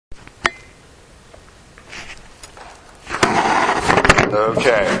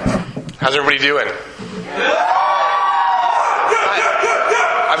Okay. How's everybody doing?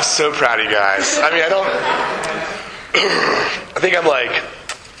 I'm so proud of you guys. I mean, I think I'm like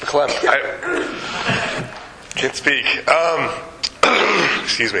Clem. I can't speak.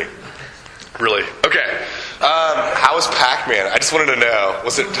 Excuse me. Really? Okay. How was Pac-Man? I just wanted to know.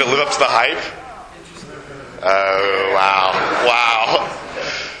 Did it live up to the hype? Oh, wow.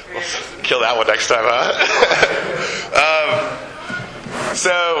 Kill that one next time, huh?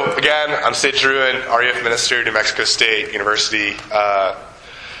 So, again, I'm Sid Druin, RUF Minister, New Mexico State University. Are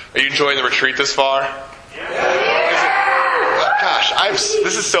you enjoying the retreat this far? Gosh,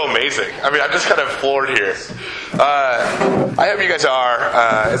 this is so amazing. I mean, I'm just kind of floored here. I hope you guys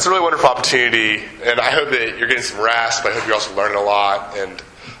are. It's a really wonderful opportunity, and I hope that you're getting some rest, but I hope you're also learning a lot. And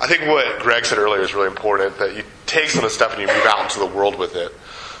I think what Greg said earlier is really important, that you take some of the stuff and you move out into the world with it.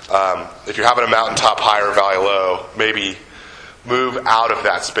 If you're having a mountaintop high or valley low, maybe move out of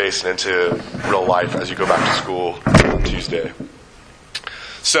that space and into real life as you go back to school on Tuesday.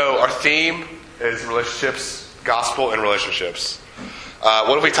 So our theme is relationships, gospel and relationships.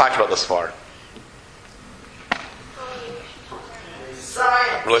 What have we talked about thus far?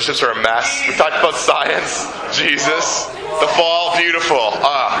 Science. Relationships are a mess. We talked about science, Jesus, the fall, beautiful.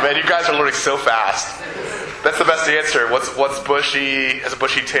 Man, you guys are learning so fast. That's the best answer. What's bushy? Has a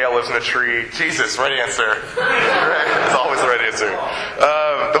bushy tail, lives in a tree. Jesus, right answer. Right. It's always the right answer.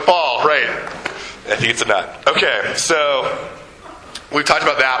 The fall, right. I think it's a nut. Okay, so we've talked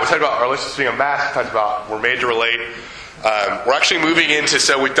about that. We talked about our relationships being a mess. We talked about we're made to relate. We're actually moving into,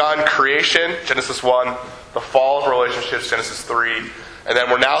 so we've done creation, Genesis 1, the fall of relationships, Genesis 3, and then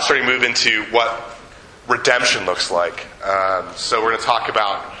we're now starting to move into what redemption looks like. So we're going to talk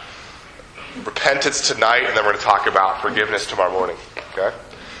about repentance tonight, and then we're going to talk about forgiveness tomorrow morning. Okay?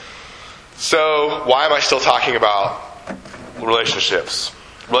 So, why am I still talking about relationships?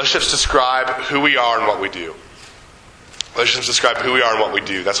 Relationships describe who we are and what we do. Relationships describe who we are and what we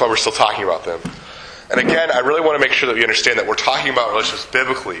do. That's why we're still talking about them. And again, I really want to make sure that we understand that we're talking about relationships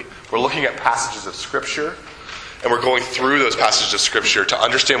biblically. We're looking at passages of Scripture, and we're going through those passages of Scripture to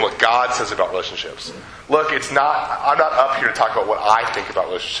understand what God says about relationships. Look, I'm not up here to talk about what I think about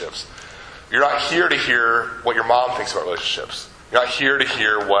relationships. You're not here to hear what your mom thinks about relationships. You're not here to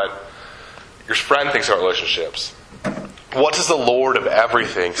hear what your friend thinks about relationships. What does the Lord of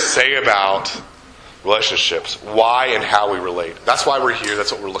everything say about relationships? Why and how we relate? That's why we're here.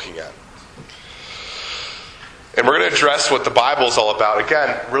 That's what we're looking at. And we're going to address what the Bible is all about.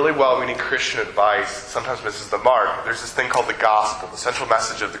 Again, really well-meaning Christian advice sometimes misses the mark. There's this thing called the gospel, the central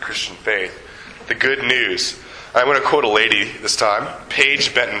message of the Christian faith, the good news. I'm going to quote a lady this time,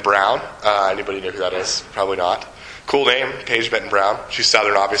 Paige Benton Brown. Anybody know who that is? Probably not. Cool name, Paige Benton Brown. She's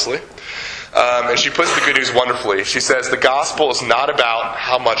Southern, obviously. And she puts the good news wonderfully. She says, the gospel is not about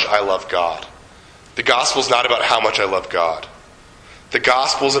how much I love God. The gospel is not about how much I love God. The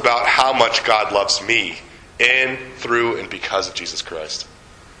gospel is about how much God loves me in, through, and because of Jesus Christ.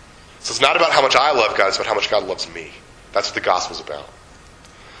 So it's not about how much I love God, it's about how much God loves me. That's what the gospel is about.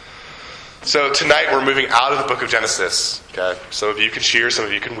 So tonight we're moving out of the book of Genesis. Okay, some of you can cheer, some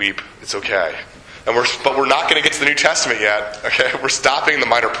of you can weep. It's okay. But we're not going to get to the New Testament yet. Okay, we're stopping the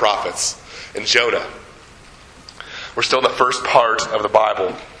minor prophets in Jonah. We're still in the first part of the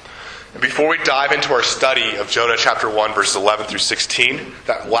Bible. And before we dive into our study of Jonah chapter 1, verses 11 through 16,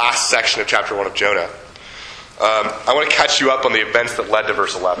 that last section of chapter 1 of Jonah, I want to catch you up on the events that led to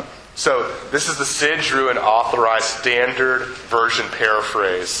verse 11. So this is the Sid Druin authorized standard version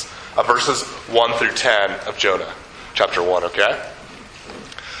paraphrase of verses 1 through 10 of Jonah, chapter 1, okay?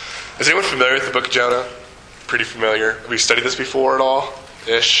 Is anyone familiar with the book of Jonah? Pretty familiar? Have you studied this before at all?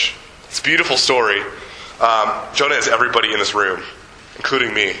 Ish. It's a beautiful story. Jonah is everybody in this room,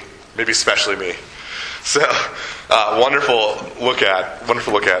 including me, maybe especially me. So, wonderful look at.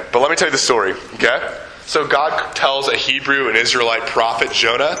 But let me tell you the story, okay? So God tells a Hebrew and Israelite prophet,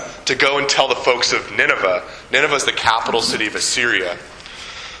 Jonah, to go and tell the folks of Nineveh. Nineveh is the capital city of Assyria.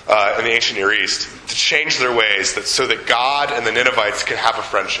 In the ancient Near East, to change their ways so that God and the Ninevites can have a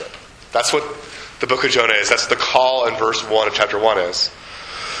friendship. That's what the book of Jonah is. That's what the call in verse 1 of chapter 1 is.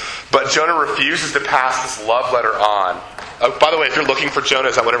 But Jonah refuses to pass this love letter on. By the way, if you're looking for Jonah,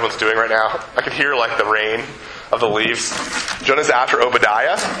 is that what everyone's doing right now? I can hear like the rain of the leaves. Jonah's after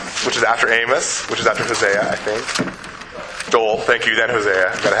Obadiah, which is after Amos, which is after Hosea, I think. Joel, thank you, then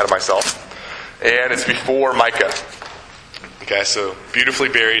Hosea. I got ahead of myself. And it's before Micah. Okay, so beautifully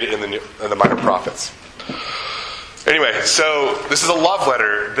buried in the minor prophets. Anyway, so this is a love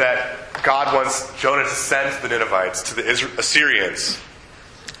letter that God wants Jonah to send to the Ninevites, to the Assyrians,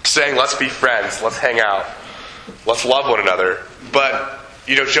 saying, let's be friends, let's hang out. Let's love one another. But,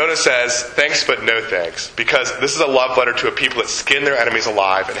 Jonah says, thanks but no thanks. Because this is a love letter to a people that skin their enemies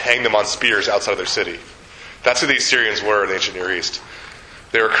alive and hang them on spears outside of their city. That's who the Assyrians were in the ancient Near East.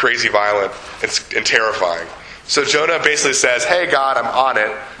 They were crazy, violent, and terrifying. So Jonah basically says, hey, God, I'm on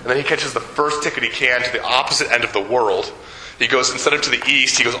it. And then he catches the first ticket he can to the opposite end of the world. He goes, instead of to the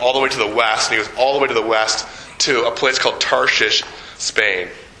east, he goes all the way to the west. And he goes all the way to the west to a place called Tarshish, Spain.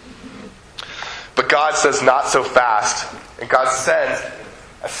 But God says, not so fast. And God sends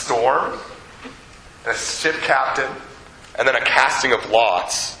a storm, a ship captain, and then a casting of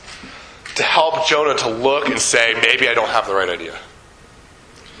lots to help Jonah to look and say, maybe I don't have the right idea.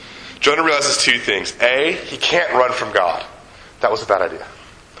 Jonah realizes two things. A, he can't run from God. That was a bad idea.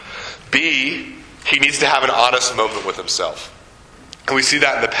 B, he needs to have an honest moment with himself. And we see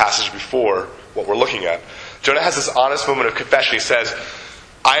that in the passage before, what we're looking at. Jonah has this honest moment of confession. He says,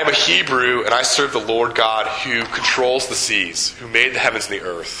 I am a Hebrew, and I serve the Lord God who controls the seas, who made the heavens and the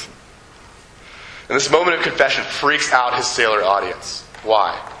earth. And this moment of confession freaks out his sailor audience.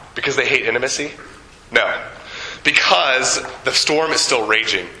 Why? Because they hate intimacy? No. Because the storm is still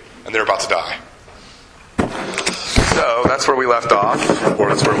raging, and they're about to die. So, that's where we left off, or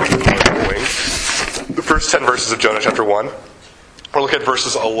that's where we keep going. The first 10 verses of Jonah chapter 1. We'll look at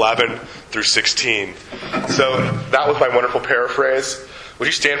verses 11 through 16. So, that was my wonderful paraphrase. Would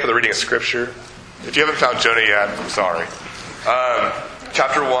you stand for the reading of Scripture? If you haven't found Jonah yet, I'm sorry.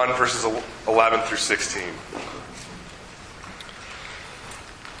 Chapter 1, verses 11 through 16.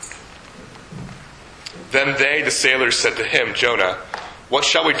 Then they, the sailors, said to him, Jonah, what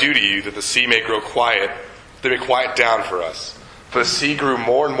shall we do to you that the sea may grow quiet, that it may quiet down for us? For the sea grew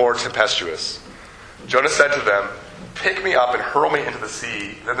more and more tempestuous. Jonah said to them, pick me up and hurl me into the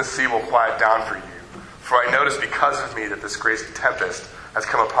sea, then the sea will quiet down for you. For I notice because of me that this great tempest has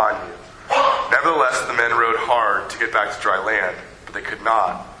come upon you. Nevertheless, the men rowed hard to get back to dry land, but they could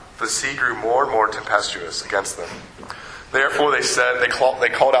not, for the sea grew more and more tempestuous against them. Therefore they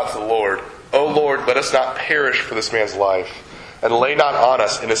called out to the Lord, O Lord, let us not perish for this man's life, and lay not on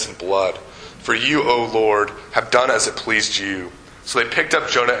us innocent blood. For you, O Lord, have done as it pleased you. So they picked up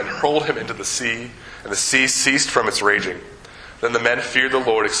Jonah and hurled him into the sea, and the sea ceased from its raging. Then the men feared the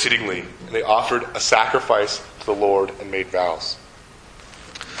Lord exceedingly, and they offered a sacrifice to the Lord and made vows.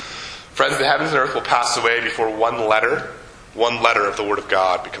 Friends, the heavens and earth will pass away before one letter of the Word of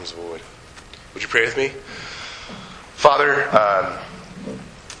God becomes void. Would you pray with me? Father,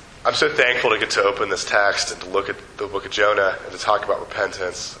 I'm so thankful to get to open this text and to look at the book of Jonah and to talk about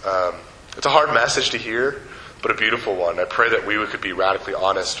repentance. It's a hard message to hear, but a beautiful one. I pray that we could be radically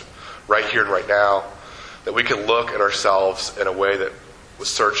honest right here and right now, that we could look at ourselves in a way that was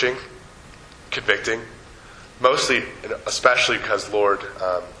searching, convicting, mostly, especially because, Lord,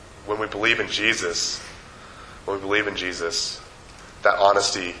 when we believe in Jesus, that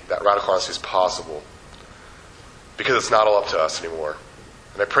honesty, that radical honesty is possible because it's not all up to us anymore.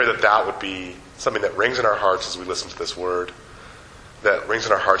 And I pray that that would be something that rings in our hearts as we listen to this word, that rings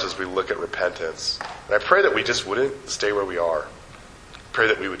in our hearts as we look at repentance. And I pray that we just wouldn't stay where we are. I pray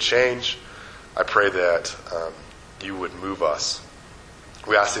that we would change. I pray that you would move us.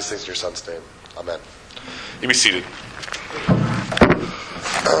 We ask these things in your Son's name. Amen. You be seated.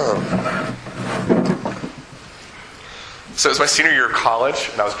 So it was my senior year of college,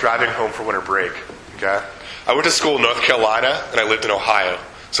 and I was driving home for winter break. Okay, I went to school in North Carolina, and I lived in Ohio.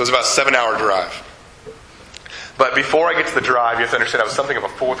 So it was about a 7-hour drive. But before I get to the drive, you have to understand I was something of a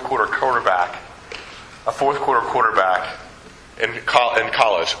fourth quarter quarterback. A fourth quarter quarterback in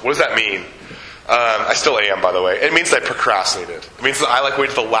college. What does that mean? I still am, by the way. It means that I procrastinated. It means that I wait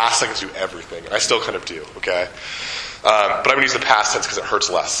till the last second to do everything. And I still kind of do, okay? But I'm going to use the past tense because it hurts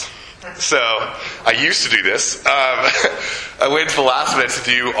less. So, I used to do this. I waited till the last minute to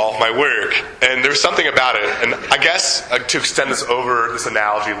do all of my work. And there's something about it. And I guess, to extend this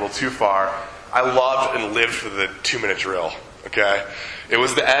analogy a little too far, I loved and lived for the 2-minute drill, okay? It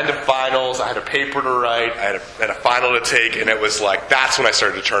was the end of finals. I had a paper to write. I had a final to take. And it was that's when I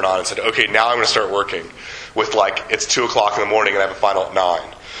started to turn on and said, okay, now I'm going to start working with it's 2 o'clock in the morning and I have a final at 9.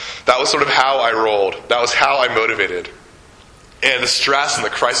 That was sort of how I rolled. That was how I motivated. And the stress and the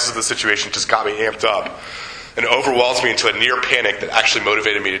crisis of the situation just got me amped up and overwhelmed me into a near panic that actually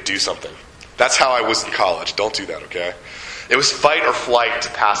motivated me to do something. That's how I was in college. Don't do that, okay? It was fight or flight to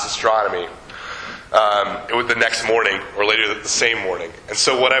pass astronomy. It was the next morning or later the same morning. And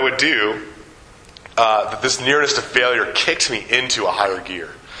so what I would do, this nearness to failure kicked me into a higher gear.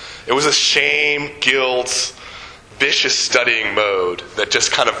 It was a shame, guilt, vicious studying mode that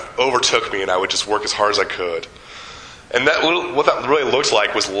just kind of overtook me, and I would just work as hard as I could. And what that really looked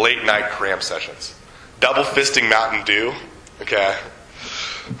like was late night cram sessions. double fisting Mountain Dew. Okay.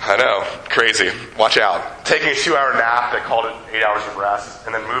 I know. Crazy. Watch out. Taking a 2-hour nap that called it 8 hours of rest,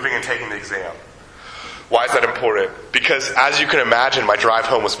 and then moving and taking the exam. Why is that important? Because as you can imagine, my drive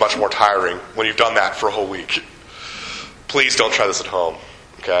home was much more tiring when you've done that for a whole week. Please don't try this at home.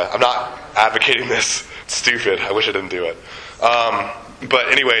 Okay? I'm not advocating this. It's stupid. I wish I didn't do it.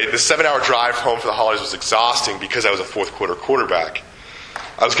 But anyway, the 7-hour drive home for the holidays was exhausting because I was a fourth quarter quarterback.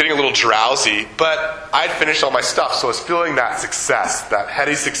 I was getting a little drowsy, but I had finished all my stuff, so I was feeling that success, that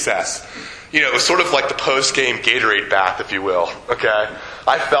heady success. You know, it was sort of like the post-game Gatorade bath, if you will. Okay?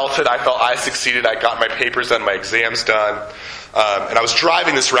 I felt it. I felt I succeeded. I got my papers done, my exams done. And I was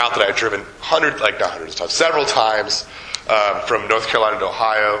driving this route that I had driven several times from North Carolina to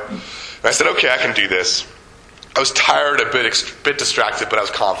Ohio. And I said, okay, I can do this. I was tired, a bit distracted, but I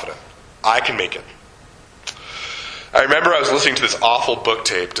was confident. I can make it. I remember I was listening to this awful book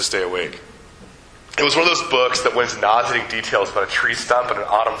tape to stay awake. It was one of those books that went into nauseating details about a tree stump in an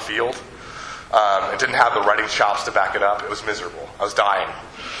autumn field. It didn't have the writing chops to back it up. It was miserable. I was dying.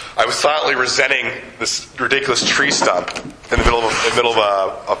 I was silently resenting this ridiculous tree stump in the middle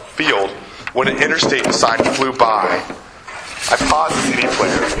of a field when an interstate sign flew by. I paused the CD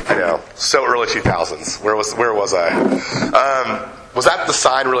player. I know. So early 2000s. Where was I? Was that the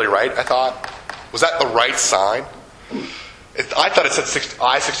sign really right, I thought? Was that the right sign? I thought it said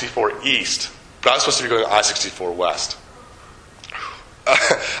I-64 East, but I was supposed to be going I-64 West.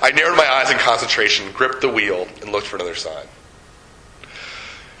 I narrowed my eyes in concentration, gripped the wheel, and looked for another sign.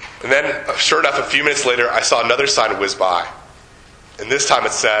 And then, sure enough, a few minutes later, I saw another sign whiz by. And this time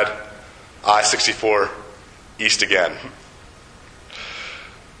it said I-64 East again.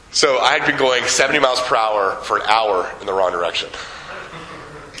 So I had been going 70 miles per hour for an hour in the wrong direction.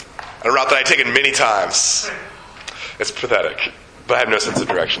 A route that I'd taken many times. It's pathetic, but I have no sense of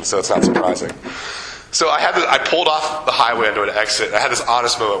direction, so it's not surprising. So I pulled off the highway onto an exit. I had this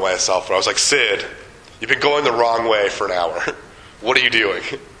honest moment with myself where I was like, Sid, you've been going the wrong way for an hour. What are you doing?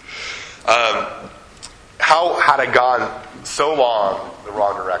 How had I gone so long the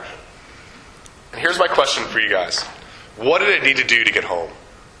wrong direction? And here's my question for you guys. What did I need to do to get home?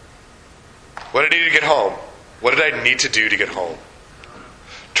 What did I need to get home? What did I need to do to get home?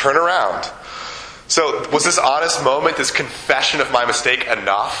 Turn around. So was this honest moment, this confession of my mistake,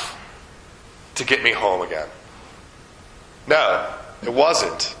 enough to get me home again? No, it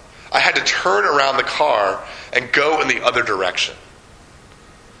wasn't. I had to turn around the car and go in the other direction.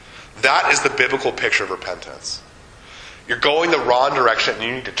 That is the biblical picture of repentance. You're going the wrong direction and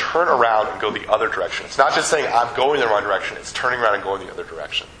you need to turn around and go the other direction. It's not just saying, I'm going the wrong direction. It's turning around and going the other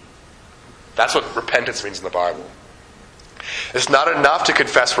direction. That's what repentance means in the Bible. It's not enough to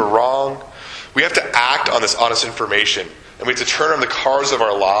confess we're wrong. We have to act on this honest information. And we have to turn on the cars of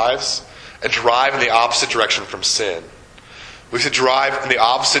our lives and drive in the opposite direction from sin. We have to drive in the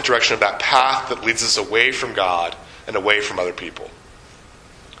opposite direction of that path that leads us away from God and away from other people.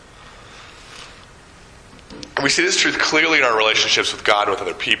 And we see this truth clearly in our relationships with God and with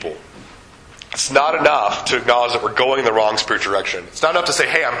other people. It's not enough to acknowledge that we're going in the wrong spiritual direction. It's not enough to say,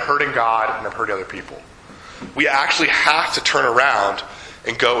 hey, I'm hurting God and I'm hurting other people. We actually have to turn around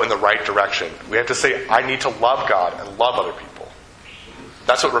and go in the right direction. We have to say, I need to love God and love other people.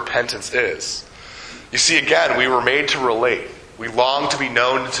 That's what repentance is. You see, again, we were made to relate. We long to be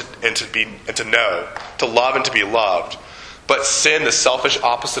known and to know, to love and to be loved. But sin, the selfish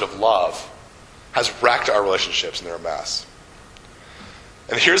opposite of love, has wrecked our relationships and they're a mess.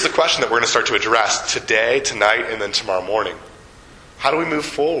 And here's the question that we're going to start to address today, tonight, and then tomorrow morning. How do we move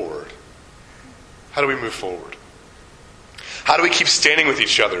forward? How do we move forward? How do we keep standing with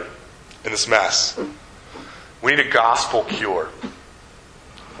each other in this mess? We need a gospel cure.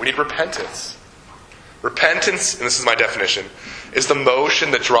 We need repentance. Repentance, and this is my definition, is the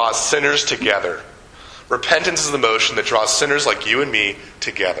motion that draws sinners together. Repentance is the motion that draws sinners like you and me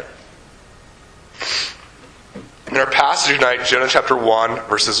together. In our passage tonight, Jonah chapter 1,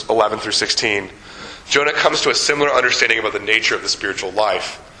 verses 11 through 16, Jonah comes to a similar understanding about the nature of the spiritual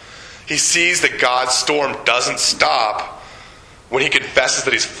life. He sees that God's storm doesn't stop when he confesses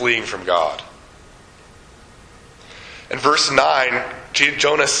that he's fleeing from God. In verse 9,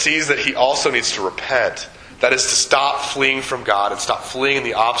 Jonah sees that he also needs to repent. That is to stop fleeing from God and stop fleeing in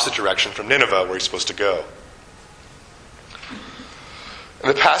the opposite direction from Nineveh, where he's supposed to go. And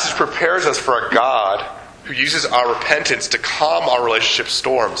the passage prepares us for a God who uses our repentance to calm our relationship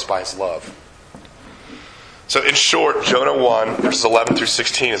storms by his love. So in short, Jonah 1, verses 11 through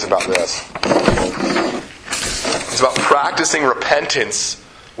 16 is about this. It's about practicing repentance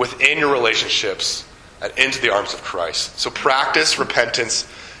within your relationships and into the arms of Christ. So practice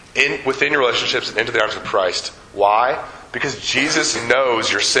repentance within your relationships and into the arms of Christ. Why? Because Jesus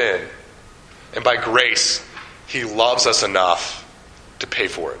knows your sin. And by grace, he loves us enough to pay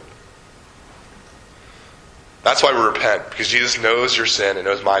for it. That's why we repent, because Jesus knows your sin and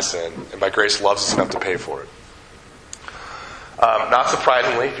knows my sin, and by grace loves us enough to pay for it. Not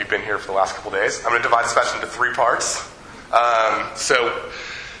surprisingly, if you've been here for the last couple days, I'm going to divide this message into 3 parts. So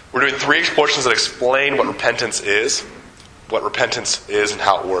we're doing 3 portions that explain what repentance is and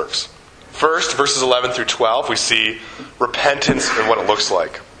how it works. First, verses 11 through 12, we see repentance and what it looks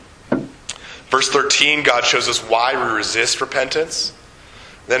like. Verse 13, God shows us why we resist repentance.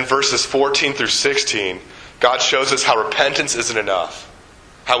 Then verses 14 through 16, God shows us how repentance isn't enough,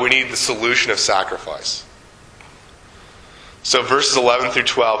 how we need the solution of sacrifice. So verses 11 through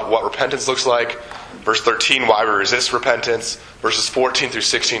 12, what repentance looks like. Verse 13, why we resist repentance. Verses 14 through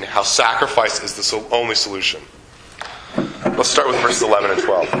 16, how sacrifice is the only solution. Let's start with verses 11 and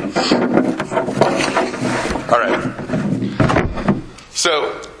 12. All right.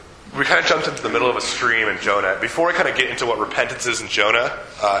 So we kind of jumped into the middle of a stream in Jonah. Before I kind of get into what repentance is in Jonah,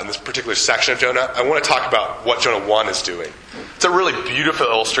 in this particular section of Jonah, I want to talk about what Jonah 1 is doing. It's a really beautiful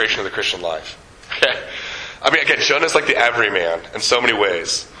illustration of the Christian life. Okay? I mean, again, Jonah's like the everyman in so many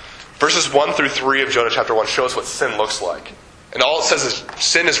ways. Verses 1 through 3 of Jonah chapter 1 show us what sin looks like. And all it says is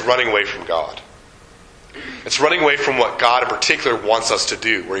sin is running away from God. It's running away from what God in particular wants us to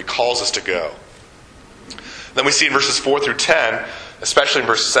do, where he calls us to go. Then we see in verses 4 through 10, especially in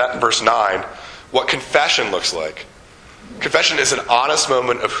verse 9, what confession looks like. Confession is an honest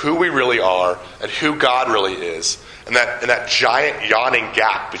moment of who we really are and who God really is, and that giant yawning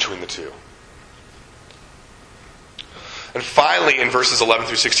gap between the two. And finally, in verses 11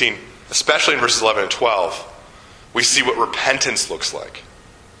 through 16, especially in verses 11 and 12, we see what repentance looks like.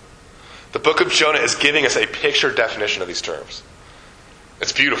 The book of Jonah is giving us a picture definition of these terms.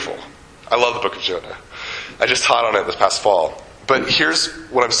 It's beautiful. I love the book of Jonah. I just taught on it this past fall. But here's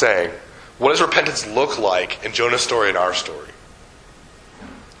what I'm saying. What does repentance look like in Jonah's story and our story?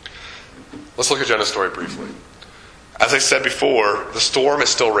 Let's look at Jonah's story briefly. As I said before, the storm is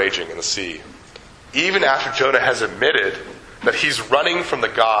still raging in the sea. Even after Jonah has admitted that he's running from the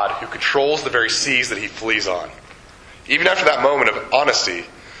God who controls the very seas that he flees on. Even after that moment of honesty,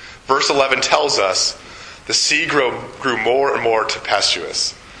 verse 11 tells us the sea grew more and more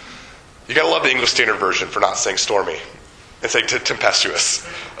tempestuous. You gotta love the English Standard Version for not saying stormy and saying tempestuous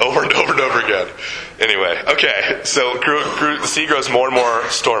over and over and over again. Anyway, okay, so the sea grows more and more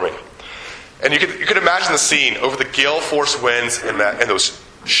stormy. And you could imagine the scene over the gale force winds and those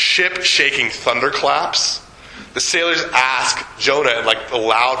ship-shaking thunderclaps. The sailors ask Jonah in like a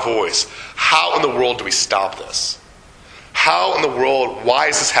loud voice, how in the world do we stop this? How in the world, why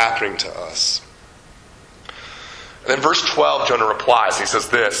is this happening to us? And then verse 12, Jonah replies. He says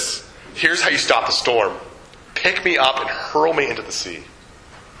this, here's how you stop the storm. Pick me up and hurl me into the sea.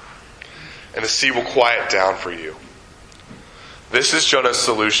 And the sea will quiet down for you. This is Jonah's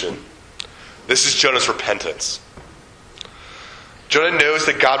solution. This is Jonah's repentance. Jonah knows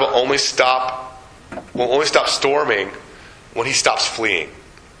that God will only stop storming when he stops fleeing.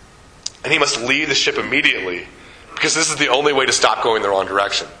 And he must leave the ship immediately, because this is the only way to stop going the wrong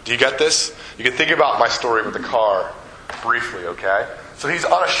direction. Do you get this? You can think about my story with the car briefly, okay? So he's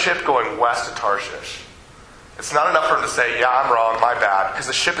on a ship going west to Tarshish. It's not enough for him to say, yeah, I'm wrong, my bad, because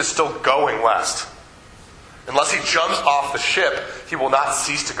the ship is still going west. Unless he jumps off the ship, he will not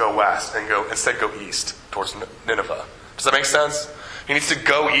cease to go west and instead go east towards Nineveh. Does that make sense? He needs to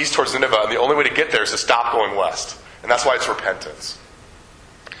go east towards Nineveh, and the only way to get there is to stop going west. And that's why it's repentance.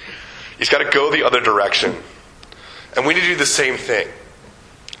 He's got to go the other direction. And we need to do the same thing.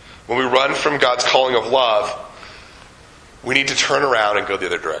 When we run from God's calling of love, we need to turn around and go the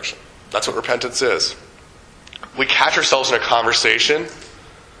other direction. That's what repentance is. We catch ourselves in a conversation.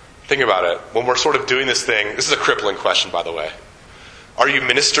 Think about it. When we're sort of doing this thing, this is a crippling question, by the way. Are you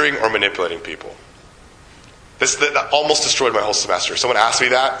ministering or manipulating people? That almost destroyed my whole semester. Someone asked me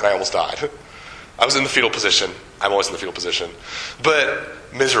that, and I almost died. I was in the fetal position. I'm always in the fetal position. But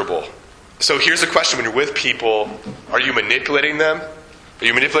miserable. So here's the question. When you're with people, are you manipulating them? Are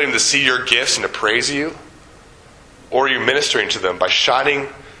you manipulating them to see your gifts and to praise you? Or are you ministering to them by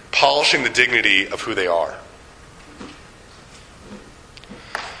polishing the dignity of who they are?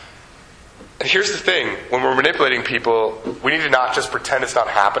 And here's the thing. When we're manipulating people, we need to not just pretend it's not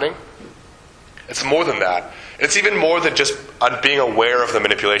happening. It's more than that. And it's even more than just being aware of the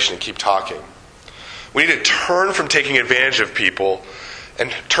manipulation and keep talking. We need to turn from taking advantage of people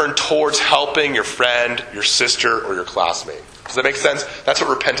and turn towards helping your friend, your sister, or your classmate. Does that make sense? That's what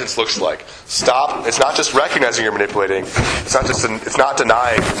repentance looks like. Stop. It's not just recognizing you're manipulating. It's not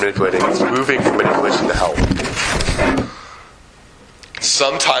denying you're manipulating. It's moving from manipulation to help.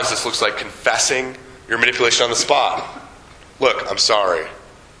 Sometimes this looks like confessing your manipulation on the spot. Look, I'm sorry.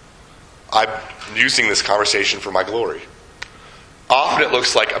 I'm using this conversation for my glory. Often it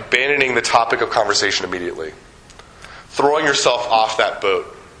looks like abandoning the topic of conversation immediately. Throwing yourself off that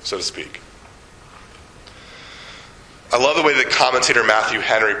boat, so to speak. I love the way that commentator Matthew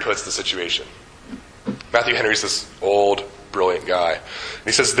Henry puts the situation. Matthew Henry's this old, brilliant guy. And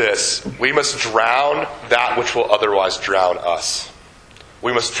he says this: we must drown that which will otherwise drown us.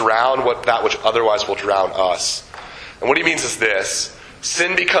 We must drown that which otherwise will drown us. And what he means is this: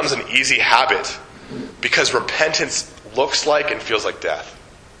 sin becomes an easy habit because repentance looks like and feels like death.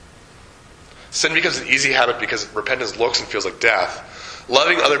 Sin becomes an easy habit because repentance looks and feels like death.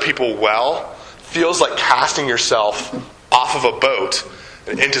 Loving other people well feels like casting yourself off of a boat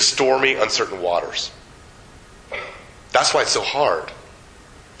and into stormy, uncertain waters. That's why it's so hard.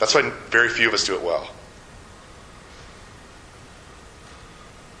 That's why very few of us do it well.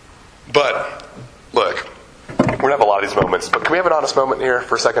 But, look, we're going to have a lot of these moments, but can we have an honest moment here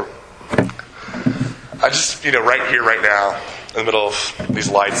for a second? I just, right here, right now, in the middle of these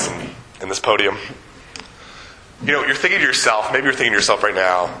lights and this podium, you're thinking to yourself, maybe you're thinking to yourself right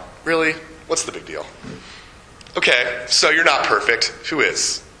now, really? What's the big deal? Okay, so you're not perfect. Who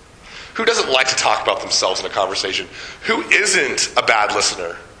is? Who doesn't like to talk about themselves in a conversation? Who isn't a bad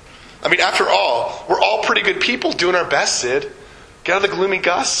listener? I mean, after all, we're all pretty good people doing our best, Sid. Get out of the gloomy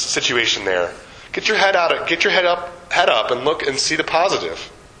Gus situation there. Get your head up and look and see the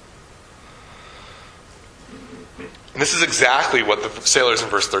positive. And this is exactly what the sailors in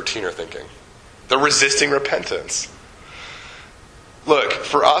verse 13 are thinking. They're resisting repentance. Look,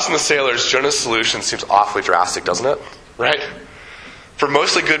 for us and the sailors, Jonah's solution seems awfully drastic, doesn't it? Right? For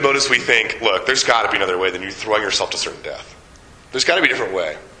mostly good motives, we think, look, there's got to be another way than you throwing yourself to certain death. There's got to be a different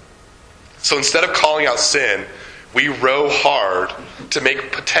way. So instead of calling out sin, we row hard to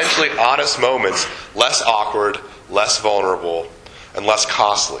make potentially honest moments less awkward, less vulnerable, and less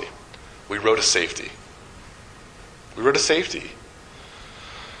costly. We row to safety. We row to safety.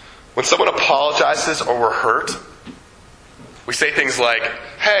 When someone apologizes or we're hurt, we say things like,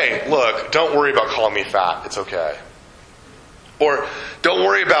 hey, look, don't worry about calling me fat. It's okay. Or, don't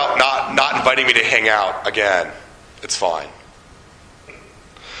worry about not inviting me to hang out again. It's fine.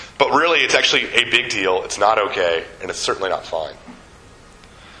 But really, it's actually a big deal. It's not okay, and it's certainly not fine.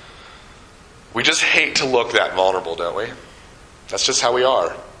 We just hate to look that vulnerable, don't we? That's just how we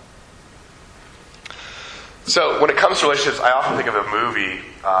are. So, when it comes to relationships, I often think of a movie.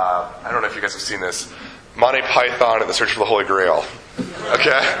 I don't know if you guys have seen this. Monty Python and the Search for the Holy Grail.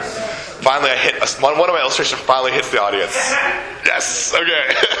 Okay? Finally, one of my illustrations finally hits the audience. Yes.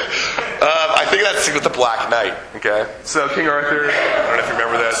 Okay. I think that's with the Black Knight. Okay. So King Arthur. I don't know if you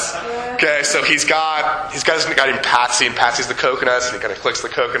remember this. Okay. So he's got this guy named Patsy, and Patsy's the coconuts, and he kind of clicks the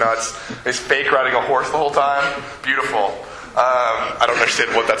coconuts. He's fake riding a horse the whole time. Beautiful. I don't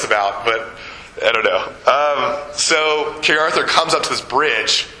understand what that's about, but I don't know. So King Arthur comes up to this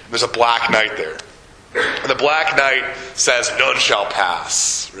bridge, and there's a Black Knight there. And the Black Knight says, none shall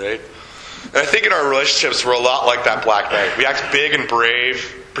pass, right? And I think in our relationships, we're a lot like that Black Knight. We act big and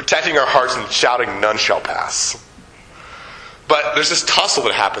brave, protecting our hearts and shouting, none shall pass. But there's this tussle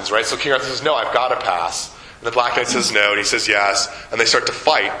that happens, right? So King Arthur says, no, I've got to pass. And the Black Knight says no, and he says yes. And they start to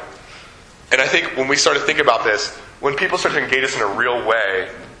fight. And I think when we start to think about this, when people start to engage us in a real way,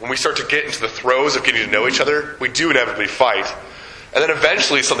 when we start to get into the throes of getting to know each other, we do inevitably fight. And then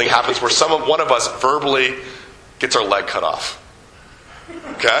eventually something happens where one of us verbally gets our leg cut off.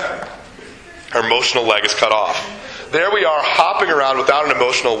 Okay? Our emotional leg is cut off. There we are, hopping around without an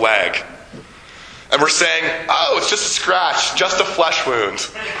emotional leg. And we're saying, oh, it's just a scratch, just a flesh wound.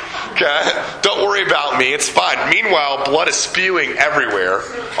 Okay? Don't worry about me, it's fine. Meanwhile, blood is spewing everywhere.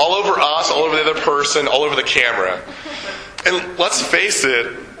 All over us, all over the other person, all over the camera. And let's face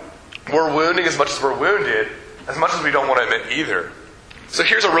it, we're wounding as much as we're wounded, as much as we don't want to admit either. So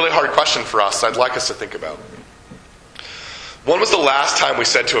here's a really hard question for us I'd like us to think about. When was the last time we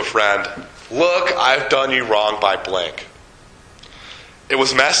said to a friend, look, I've done you wrong by blank. It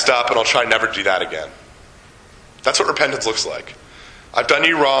was messed up and I'll try never to do that again. That's what repentance looks like. I've done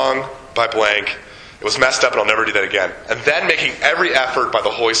you wrong by blank. It was messed up and I'll never do that again. And then making every effort by the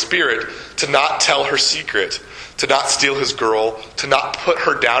Holy Spirit to not tell her secret, to not steal his girl, to not put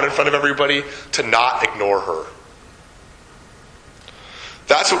her down in front of everybody, to not ignore her.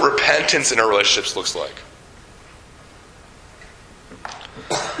 That's what repentance in our relationships looks like.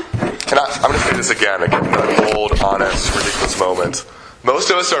 repentance again, a bold, honest, ridiculous moment. Most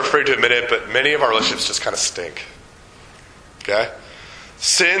of us are afraid to admit it, but many of our relationships just kind of stink. Okay?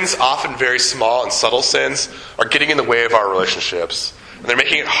 Sins, often very small and subtle sins, are getting in the way of our relationships. And they're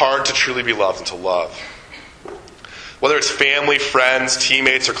making it hard to truly be loved and to love. Whether it's family, friends,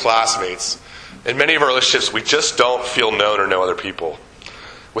 teammates, or classmates, in many of our relationships, we just don't feel known or know other people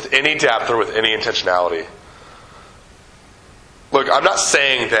with any depth or with any intentionality. Look, I'm not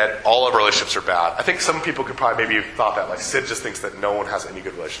saying that all of our relationships are bad. I think some people could probably maybe have thought that. Like Sid just thinks that no one has any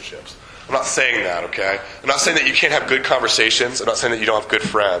good relationships. I'm not saying that, okay? I'm not saying that you can't have good conversations. I'm not saying that you don't have good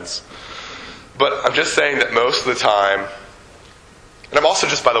friends. But I'm just saying that most of the time, and I'm also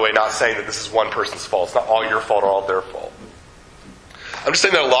just, by the way, not saying that this is one person's fault. It's not all your fault or all their fault. I'm just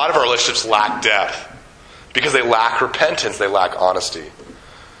saying that a lot of our relationships lack depth because they lack repentance, they lack honesty.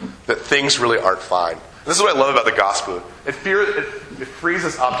 That things really aren't fine. And this is what I love about the gospel. It frees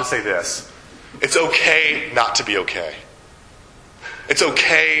us up to say this. It's okay not to be okay. It's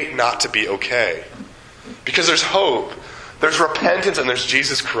okay not to be okay. Because there's hope, there's repentance, and there's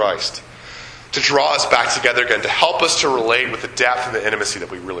Jesus Christ to draw us back together again, to help us to relate with the depth and the intimacy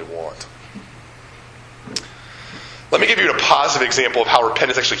that we really want. Let me give you a positive example of how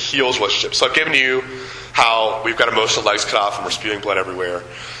repentance actually heals relationships. So I've given you how we've got emotional legs cut off and we're spewing blood everywhere.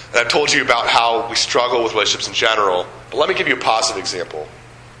 And I've told you about how we struggle with relationships in general. But let me give you a positive example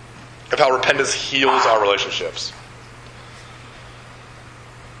of how repentance heals our relationships.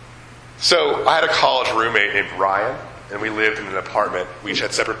 So I had a college roommate named Ryan, and we lived in an apartment. We each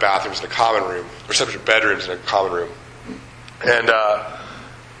had separate bathrooms in a common room, or separate bedrooms in a common room. And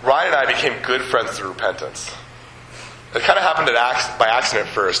Ryan and I became good friends through repentance. It kind of happened by accident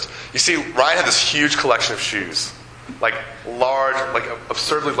at first. You see, Ryan had this huge collection of shoes. Like an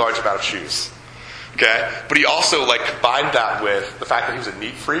absurdly large amount of shoes. Okay? But he also combined that with the fact that he was a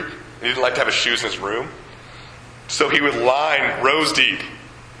neat freak, and he didn't like to have his shoes in his room. So he would line rows deep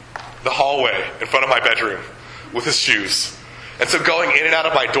the hallway in front of my bedroom with his shoes. And so going in and out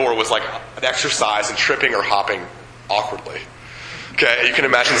of my door was like an exercise in tripping or hopping awkwardly. Okay, you can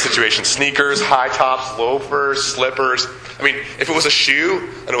imagine the situation. Sneakers, high tops, loafers, slippers. I mean, if it was a shoe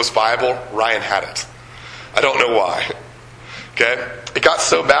and it was viable, Ryan had it. I don't know why. Okay? It got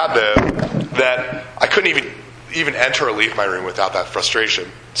so bad, though, that I couldn't even enter or leave my room without that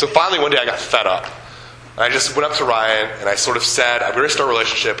frustration. So finally, one day I got fed up. And I just went up to Ryan, and I sort of said, I'm going to start a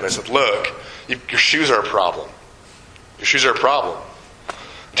relationship, and I said, look, your shoes are a problem. Your shoes are a problem.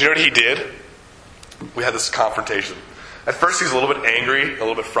 Do you know what he did? We had this confrontation. At first, he was a little bit angry, a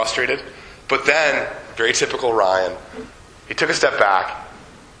little bit frustrated. But then, very typical Ryan, he took a step back,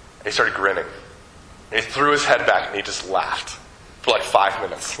 and he started grinning. And he threw his head back, and he just laughed for 5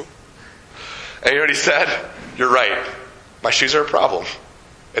 minutes. And you know what he said? You're right. My shoes are a problem.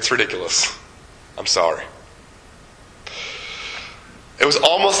 It's ridiculous. I'm sorry. It was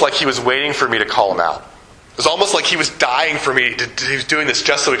almost like he was waiting for me to call him out. It was almost like he was dying for me. He was doing this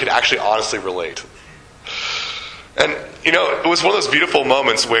just so we could actually honestly relate. And, it was one of those beautiful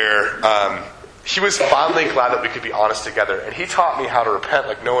moments where he was finally glad that we could be honest together. And he taught me how to repent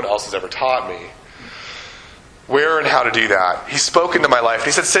like no one else has ever taught me. Where and how to do that. He spoke into my life.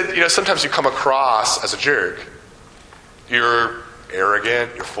 He said, Sid, sometimes you come across as a jerk. You're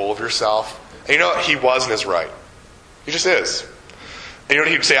arrogant. You're full of yourself. And you know what? He was and is right. He just is. And you know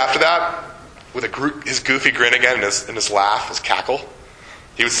what he'd say after that? With his goofy grin again and his laugh, his cackle.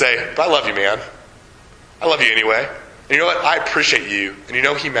 He would say, but I love you, man. I love you anyway. And you know what? I appreciate you. And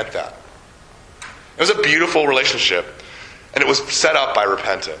he meant that. It was a beautiful relationship. And it was set up by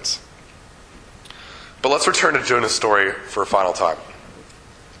repentance. But let's return to Jonah's story for a final time.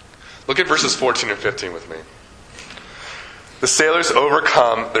 Look at verses 14 and 15 with me. The sailors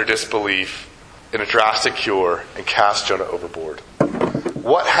overcome their disbelief in a drastic cure and cast Jonah overboard.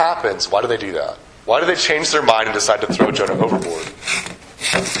 What happens? Why do they do that? Why do they change their mind and decide to throw Jonah overboard?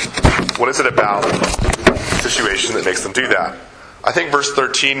 What is it about the situation that makes them do that? I think verse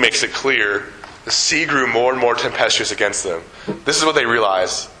 13 makes it clear. The sea grew more and more tempestuous against them. This is what they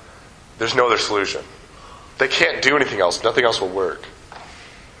realize. There's no other solution. They can't do anything else. Nothing else will work.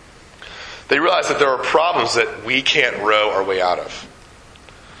 They realize that there are problems that we can't row our way out of.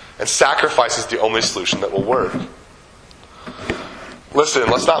 And sacrifice is the only solution that will work. Listen,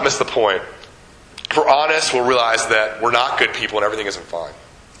 let's not miss the point. If we're honest, we'll realize that we're not good people and everything isn't fine.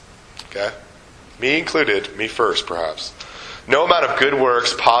 Okay? Me included, me first perhaps. No amount of good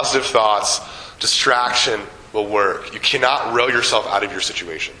works, positive thoughts, distraction will work. You cannot row yourself out of your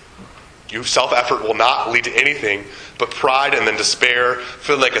situation. Your self-effort will not lead to anything but pride and then despair,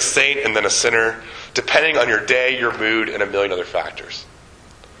 feeling like a saint and then a sinner, depending on your day, your mood, and a million other factors.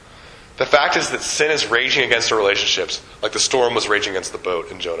 The fact is that sin is raging against our relationships, like the storm was raging against the boat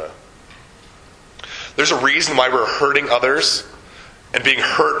in Jonah. There's a reason why we're hurting others and being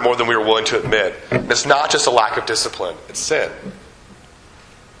hurt more than we were willing to admit. And it's not just a lack of discipline, it's sin.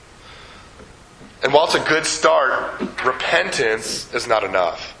 And while it's a good start, repentance is not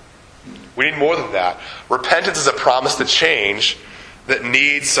enough. We need more than that. Repentance is a promise to change that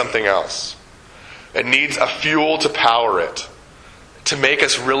needs something else. It needs a fuel to power it, to make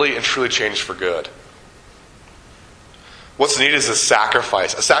us really and truly change for good. What's needed is a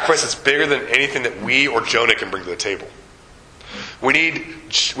sacrifice that's bigger than anything that we or Jonah can bring to the table. We need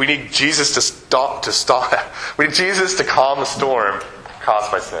Jesus to stop. We need Jesus to calm the storm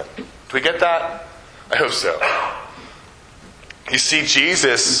caused by sin. Do we get that? I hope so. You see,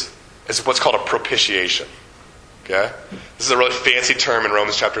 Jesus is what's called a propitiation. Okay? This is a really fancy term in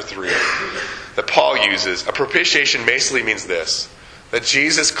Romans chapter 3 that Paul uses. A propitiation basically means this: that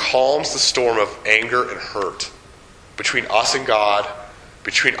Jesus calms the storm of anger and hurt between us and God,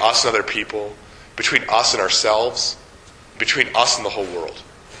 between us and other people, between us and ourselves, between us and the whole world.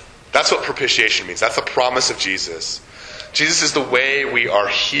 That's what propitiation means. That's the promise of Jesus. Jesus is the way we are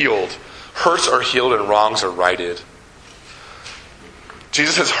healed. Hurts are healed and wrongs are righted.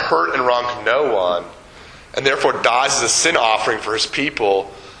 Jesus has hurt and wronged no one, and therefore dies as a sin offering for his people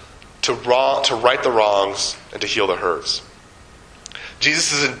to right the wrongs and to heal the hurts.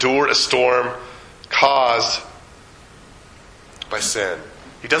 Jesus has endured a storm caused by sin.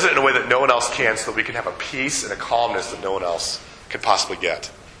 He does it in a way that no one else can, so that we can have a peace and a calmness that no one else can possibly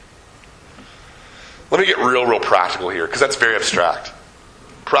get. Let me get real practical here, because that's very abstract.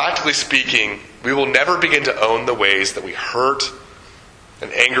 Practically speaking, we will never begin to own the ways that we hurt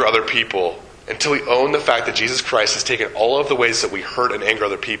and anger other people until we own the fact that Jesus Christ has taken all of the ways that we hurt and anger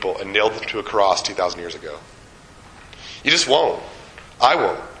other people and nailed them to a cross 2,000 years ago. You just won't. I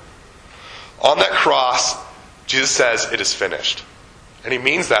won't. On that cross, Jesus says, "It is finished." And he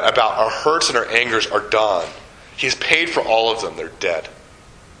means that about our hurts and our angers are done. He has paid for all of them. They're dead.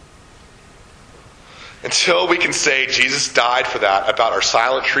 Until we can say Jesus died for that, about our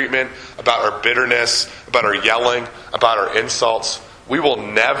silent treatment, about our bitterness, about our yelling, about our insults, we will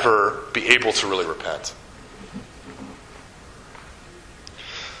never be able to really repent.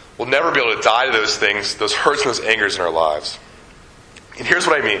 We'll never be able to die to those things, those hurts and those angers in our lives. And here's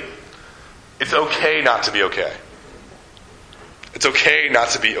what I mean. It's okay not to be okay. It's okay not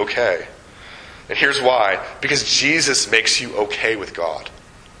to be okay. And here's why. Because Jesus makes you okay with God.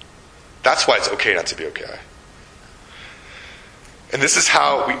 That's why it's okay not to be okay. And this is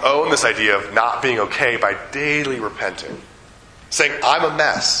how we own this idea of not being okay, by daily repenting. Saying, I'm a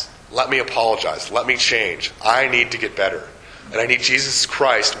mess. Let me apologize. Let me change. I need to get better. And I need Jesus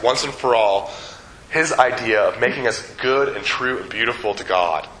Christ, once and for all, his idea of making us good and true and beautiful to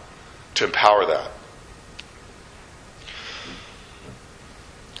God, to empower that.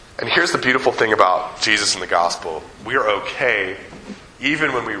 And here's the beautiful thing about Jesus and the gospel. We are okay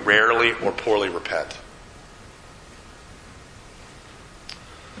even when we rarely or poorly repent.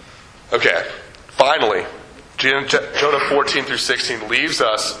 Okay, finally, Jonah 14 through 16 leaves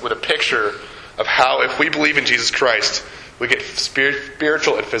us with a picture of how, if we believe in Jesus Christ, we get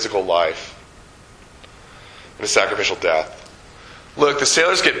spiritual and physical life and a sacrificial death. Look, the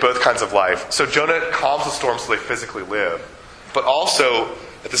sailors get both kinds of life. So Jonah calms the storm so they physically live. But also,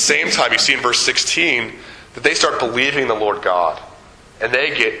 at the same time, you see in verse 16 that they start believing in the Lord God. And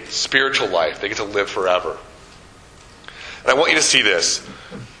they get spiritual life. They get to live forever. And I want you to see this.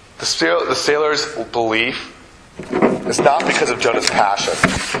 The sailors' belief is not because of Jonah's passion.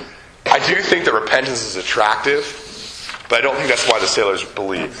 I do think that repentance is attractive, but I don't think that's why the sailors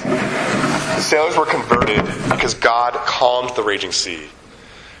believed. The sailors were converted because God calmed the raging sea.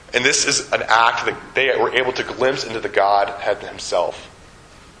 And this is an act that they were able to glimpse into the Godhead himself.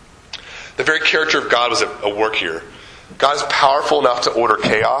 The very character of God was at work here. God is powerful enough to order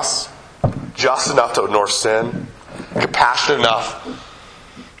chaos, just enough to ignore sin, compassionate enough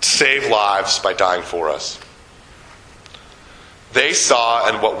to save lives by dying for us. They saw,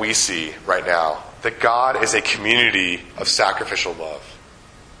 and what we see right now, that God is a community of sacrificial love.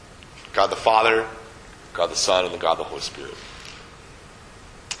 God the Father, God the Son, and God the Holy Spirit.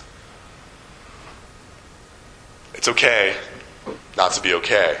 It's okay not to be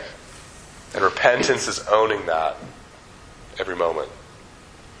okay. And repentance is owning that every moment.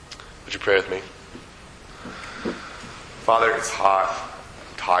 Would you pray with me? Father, it's hot,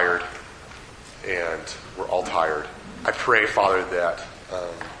 I'm tired, and we're all tired. I pray, Father, that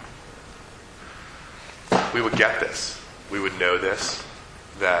we would get this. We would know this,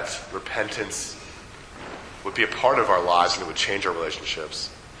 that repentance would be a part of our lives and it would change our relationships.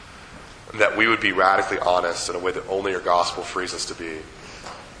 that we would be radically honest in a way that only your gospel frees us to be.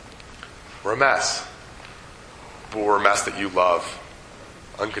 We're a mess. But we're a mess that you love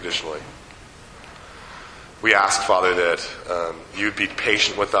unconditionally. We ask, Father, that you'd be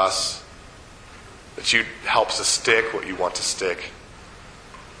patient with us, that you'd help us to stick what you want to stick.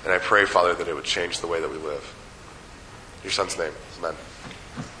 And I pray, Father, that it would change the way that we live. In your Son's name, amen.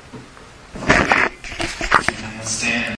 Stand.